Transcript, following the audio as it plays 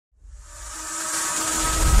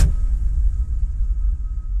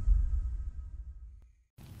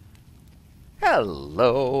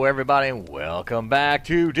Hello everybody and welcome back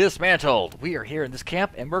to Dismantled. We are here in this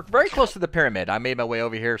camp and we're very close to the pyramid. I made my way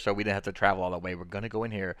over here so we didn't have to travel all the way. We're going to go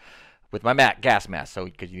in here with my gas mask,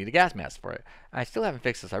 because you need a gas mask for it. I still haven't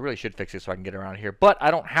fixed this. I really should fix it so I can get around here, but I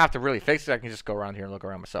don't have to really fix it. I can just go around here and look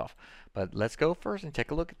around myself. But let's go first and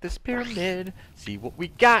take a look at this pyramid, see what we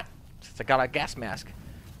got since I got a gas mask.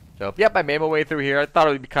 So, yep, I made my way through here. I thought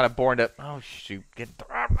it would be kind of boring to... Oh, shoot.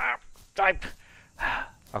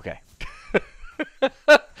 Okay.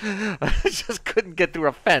 I just couldn't get through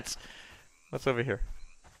a fence. What's over here?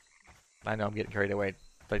 I know I'm getting carried away.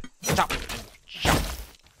 Like, stop.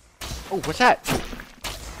 Oh, what's that?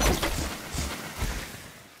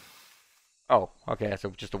 Oh, okay. That's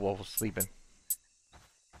just a wolf sleeping.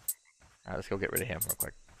 Alright, let's go get rid of him real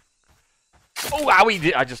quick. Oh,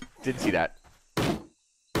 owie! I just didn't see that.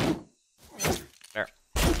 There.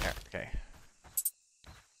 Okay.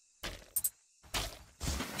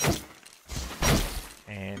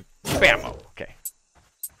 And bam! Okay.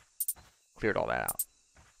 Cleared all that out.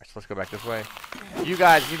 Alright, so let's go back this way. You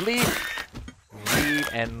guys, you leave. Leave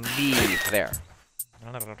and leave. There.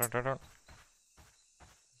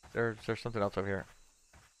 There's something else over here.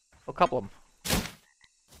 Oh, a couple of them.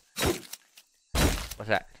 What's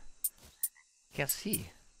that? Can't see.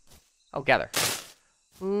 Oh, gather.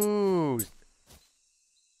 Ooh.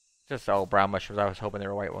 Just all brown mushrooms. I was hoping they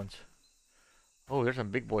were white ones. Oh, there's some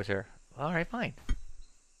big boys here. Alright, fine.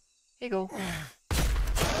 Here you go.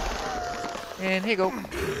 And here you go.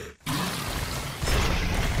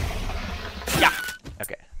 Yeah.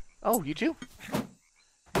 Okay. Oh, you too?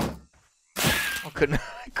 Oh, couldn't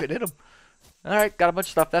hit him. Alright, got a bunch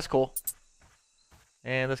of stuff. That's cool.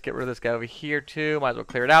 And let's get rid of this guy over here too. Might as well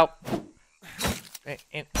clear it out.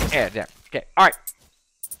 And there. Okay. Alright.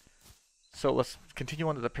 So let's continue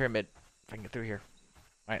on to the pyramid. If I can get through here.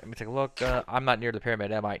 Alright, let me take a look. I'm not near the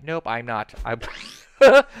pyramid, am I? Nope, I'm not.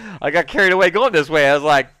 I got carried away going this way. I was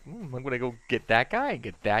like, I'm going to go get that guy,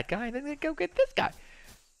 and then go get this guy.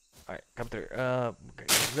 Alright, come through. Okay,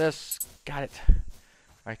 this. Got it.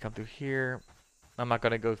 Alright, come through here. I'm not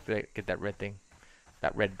going to go get that red thing.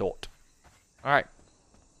 That red dot. Alright.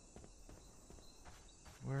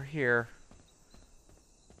 We're here.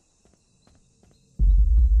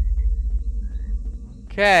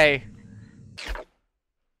 Okay.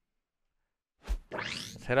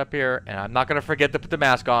 Let's head up here, and I'm not going to forget to put the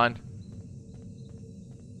mask on.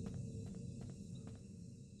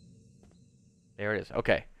 There it is.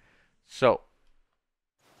 Okay. So,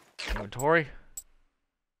 inventory.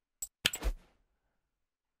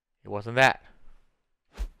 It wasn't that.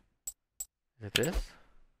 Is it this?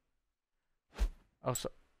 Oh,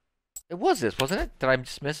 so it was this, wasn't it? Did I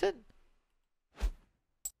just miss it?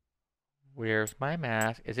 Where's my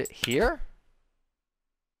mask? Is it here?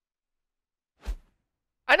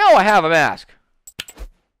 I know I have a mask.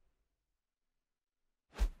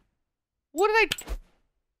 What did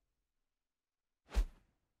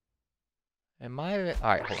I... Am I...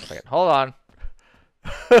 Alright, hold on a second. Hold on.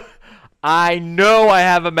 I know I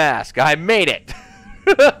have a mask. I made it.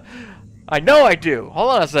 I know I do.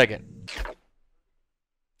 Hold on a second.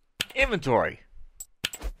 Inventory.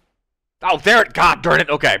 Oh, there it... God darn it.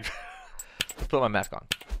 Okay. Let's put my mask on.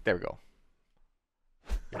 There we go.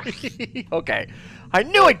 Okay. I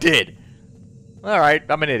knew I did! Alright,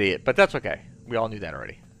 I'm an idiot, but that's okay. We all knew that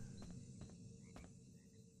already.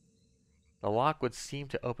 The lock would seem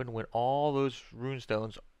to open when all those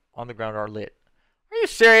runestones on the ground are lit. Are you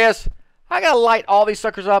serious? I gotta light all these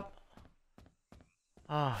suckers up?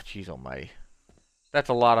 Oh, jeez almighty. That's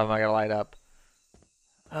a lot of them I gotta light up.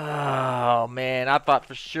 Oh, man. I thought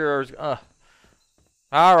for sure...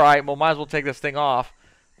 Alright, well, might as well take this thing off.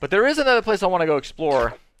 But there is another place I want to go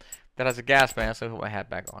explore that has a gas mask, so I put my hat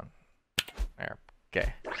back on. There.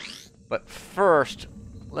 Okay. But first,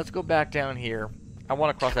 let's go back down here. I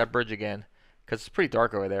want to cross that bridge again, because it's pretty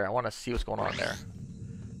dark over there. I want to see what's going on there.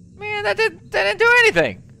 Man, that didn't do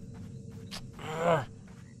anything! Alright,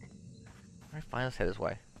 fine, let's head this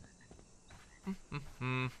way.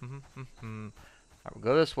 Alright, we'll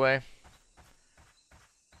go this way.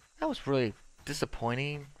 That was really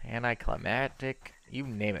disappointing, anticlimactic, you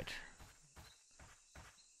name it.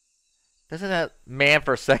 Doesn't that man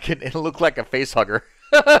for a second, it looked like a face hugger.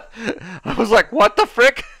 I was like, what the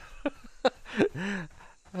frick?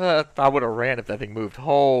 I would have ran if that thing moved.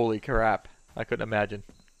 Holy crap. I couldn't imagine.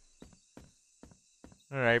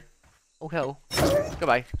 Alright. Oh, hell.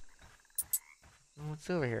 Goodbye. What's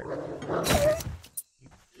over here?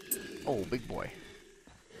 Oh, big boy.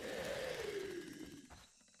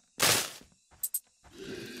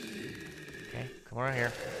 Okay, come around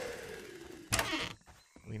here.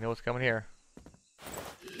 We know what's coming here.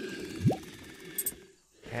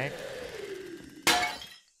 Okay.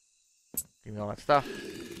 Give me all that stuff.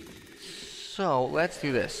 So, let's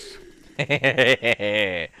do this.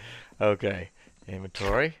 Okay.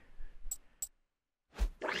 Inventory.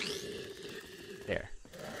 There.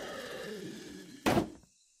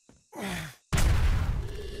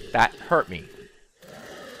 That hurt me.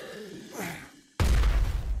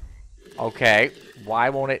 Okay. Why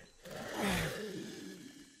won't it?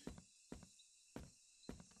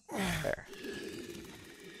 There.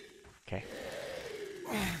 Okay.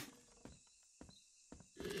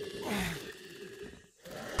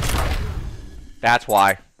 That's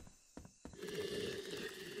why.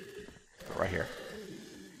 Put it right here.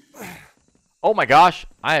 Oh my gosh,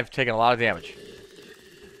 I have taken a lot of damage.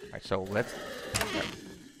 Alright, so let's...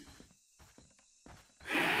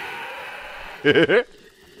 Hiya!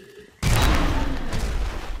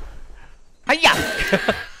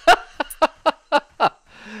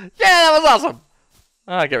 Yeah, that was awesome!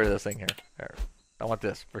 Get rid of this thing here. There. I want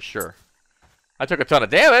this, for sure. I took a ton of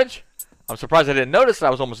damage. I'm surprised I didn't notice that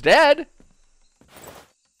I was almost dead.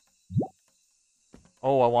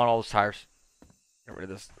 Oh, I want all those tires. Get rid of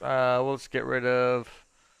this. Let's get rid of...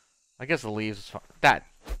 I guess the leaves is fine. That.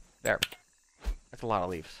 There. That's a lot of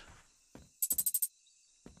leaves.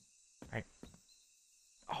 Right.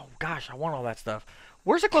 Oh, gosh, I want all that stuff.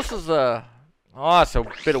 Where's the closest, Oh, it's a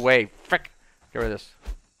bit away. Frick. Get rid of this.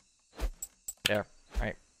 There.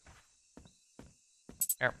 Right.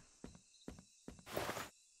 There.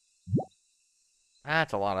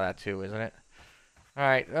 That's a lot of that, too, isn't it?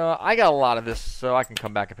 Alright, I got a lot of this, so I can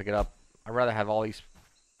come back and pick it up. I'd rather have all these...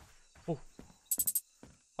 Ooh.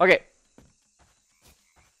 Okay.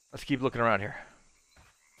 Let's keep looking around here.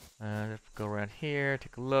 Let's go around here,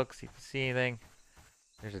 take a look, see if we see anything.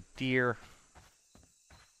 There's a deer.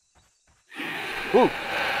 Ooh!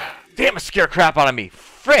 Damn, it scared crap out of me!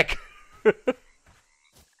 Frick!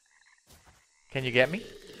 Can you get me?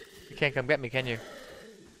 You can't come get me, can you?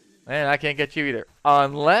 Man, I can't get you either.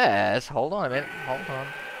 Unless... Hold on a minute. Hold on.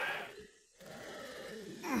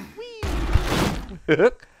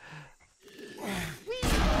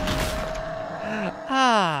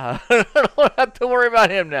 Ah, I don't have to worry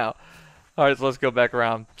about him now. Alright, so let's go back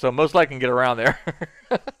around. So most likely I can get around there.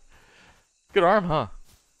 Good arm, huh?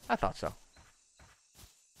 I thought so.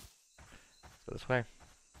 Let's go this way.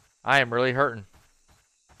 I am really hurting.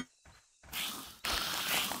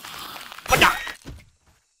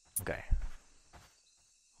 Okay.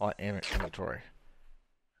 What inventory?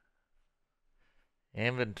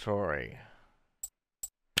 Inventory.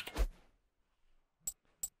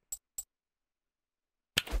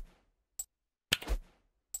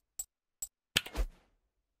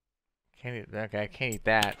 Can't eat, okay, I can't eat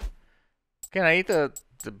that. Can I eat the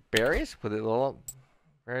berries? With the little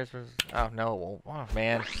berries? Oh no, it won't. Oh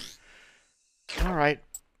man. Alright.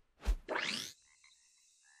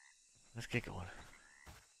 Let's get going.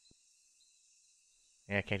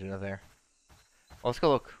 Yeah, I can't do nothing there. Well, let's go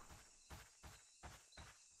look.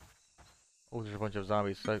 Oh, there's a bunch of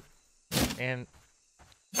zombies. So, and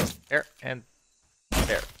there, and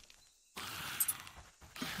there.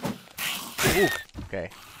 Ooh,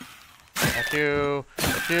 okay. Got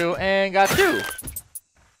two, and got two.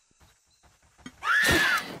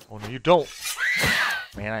 Oh no, you don't.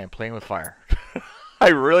 Man, I am playing with fire. I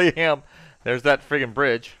really am. There's that friggin'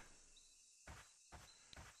 bridge.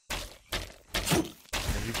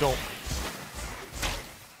 And you don't.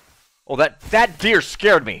 Oh, that deer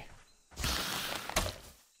scared me.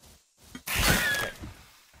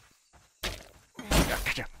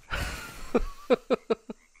 Okay.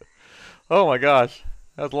 Oh my gosh.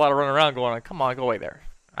 That's a lot of running around going on. Come on, go away there.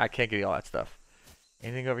 I can't get you all that stuff.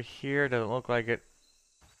 Anything over here? Doesn't look like it.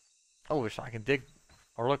 Oh, I can dig.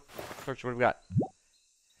 Or look, search what we got.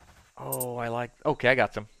 Oh, I like. Okay, I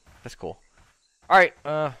got some. That's cool. All right,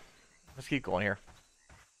 let's keep going here.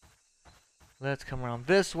 Let's come around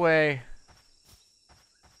this way.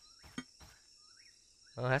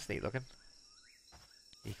 Oh, that's neat looking.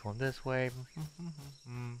 Keep going this way.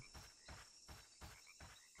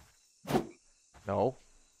 No.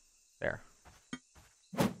 There.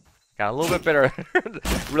 Got a little bit better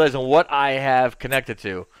realizing what I have connected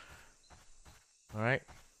to. Alright.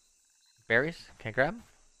 Berries? Can't grab them?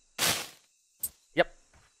 Yep.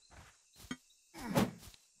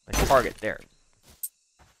 A target there.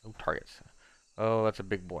 No targets. Oh, that's a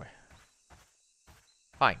big boy.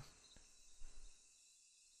 Fine.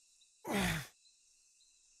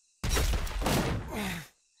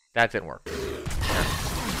 That didn't work.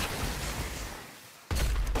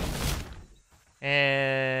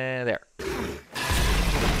 And there.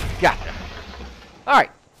 Gotcha. Alright,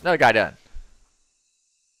 another guy done.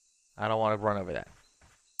 I don't want to run over that.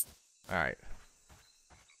 Alright.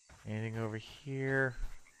 Anything over here?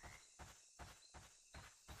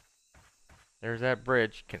 There's that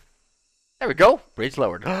bridge. There we go. Bridge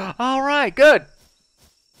lowered. Alright, good.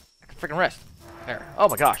 I can freaking rest. There. Oh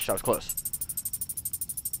my gosh, that was close.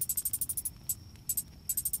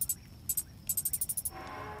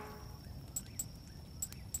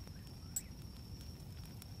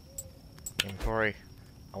 Inventory.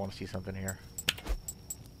 I want to see something here.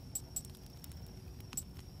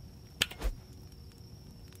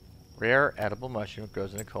 Rare edible mushroom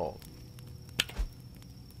grows in a cold.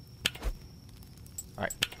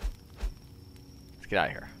 Alright. Let's get out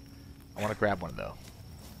of here. I want to grab one though.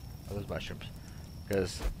 Of those mushrooms.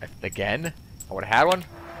 Because, again, I would have had one.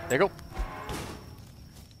 There you go.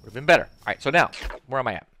 Would have been better. Alright, so now, where am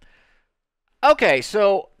I at? Okay,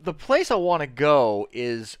 so the place I want to go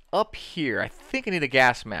is up here. I think I need a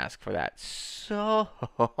gas mask for that. So,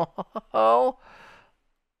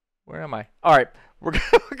 where am I? Alright, we're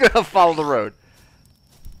going to follow the road.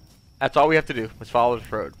 That's all we have to do, is follow this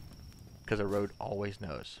road. Because the road always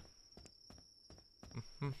knows.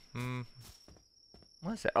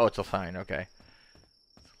 What is that? Oh, it's a sign, okay.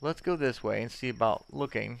 So let's go this way and see about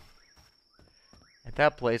looking at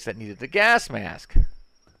that place that needed the gas mask.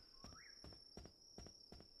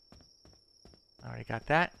 Already got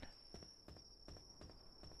that.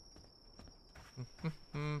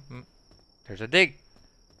 There's a dig.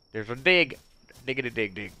 There's a dig. Diggity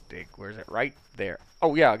dig, dig, dig. Where's it? Right there.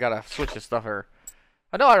 Oh, yeah, I gotta switch this stuff here.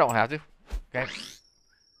 Oh, no, I don't have to. Okay.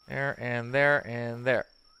 There, and there, and there.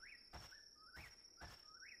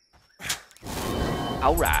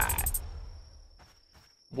 Alright.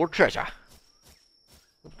 More treasure.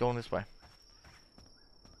 Oops, going this way.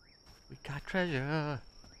 We got treasure.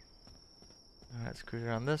 Let's cruise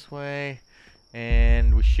around this way.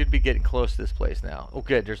 And we should be getting close to this place now. Oh,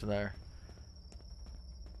 good. There's another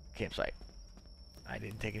campsite. I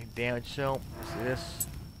didn't take any damage, so let's do this.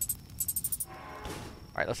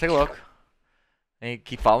 Alright, let's take a look. And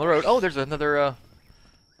keep following the road. Oh, there's another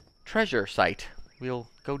treasure site. We'll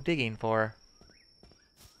go digging for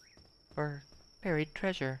buried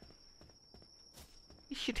treasure.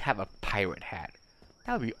 You should have a pirate hat.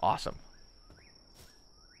 That would be awesome.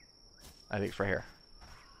 I think it's right here.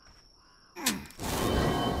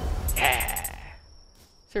 Yeah.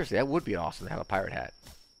 Seriously, that would be awesome to have a pirate hat.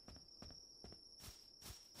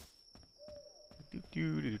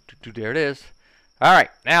 There it is. All right,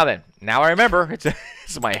 now then. Now I remember. It's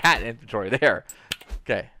my hat inventory there.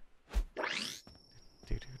 Okay.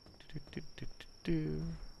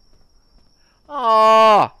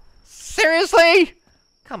 Oh, seriously?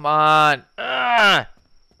 Come on. Ugh.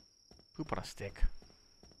 Poop on a stick.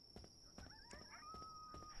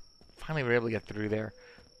 Finally, we're able to get through there.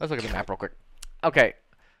 Let's look at the map real quick. Okay.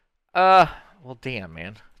 Well, damn,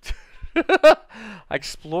 man. I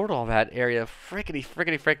explored all that area. Frickety,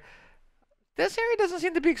 frickety, frick. This area doesn't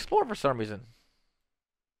seem to be explored for some reason.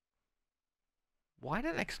 Why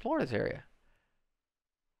didn't I explore this area?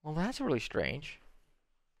 Well, that's really strange.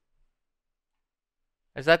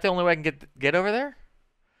 Is that the only way I can get over there?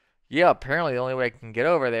 Yeah, apparently the only way I can get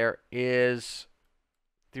over there is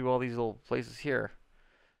through all these little places here.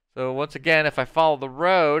 So once again, if I follow the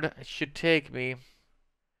road, it should take me.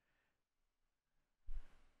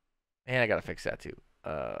 And I gotta fix that too.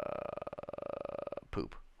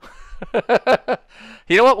 Poop.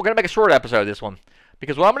 You know what? We're gonna make a short episode of this one,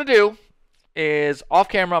 because what I'm gonna do is off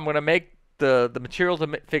camera, I'm gonna make the materials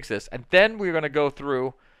to fix this, and then we're gonna go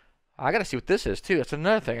through. I gotta see what this is too. That's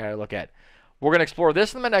another thing I gotta look at. We're gonna explore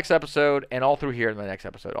this in the next episode, and all through here in the next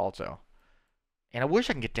episode also. And I wish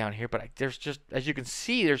I can get down here, but there's just, as you can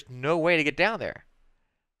see, there's no way to get down there.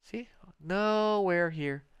 See? Nowhere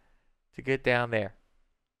here to get down there.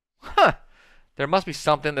 Huh. There must be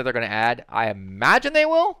something that they're going to add. I imagine they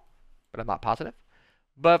will, but I'm not positive.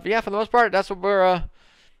 But yeah, for the most part, that's what we're,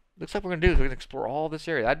 looks like we're going to do. We're going to explore all this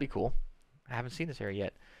area. That'd be cool. I haven't seen this area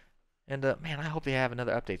yet. And, man, I hope they have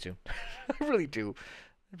another update soon. I really do.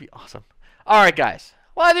 That'd be awesome. All right, guys.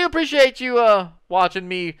 Well, I do appreciate you, watching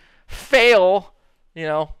me fail. You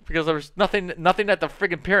know, because there's nothing at the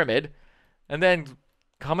friggin' pyramid. And then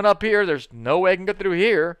coming up here, there's no way I can get through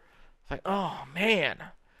here. It's like, oh, man.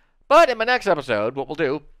 But in my next episode, what we'll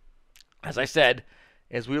do, as I said,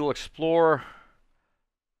 is we will explore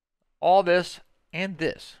all this and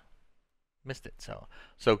this. Missed it.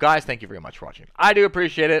 So guys, thank you very much for watching. I do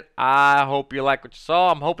appreciate it. I hope you like what you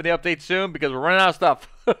saw. I'm hoping the update soon, because we're running out of stuff.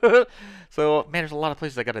 So, man, there's a lot of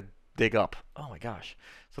places I got to dig up. Oh, my gosh.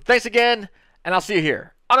 So thanks again. And I'll see you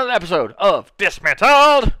here on another episode of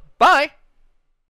Dysmantled. Bye.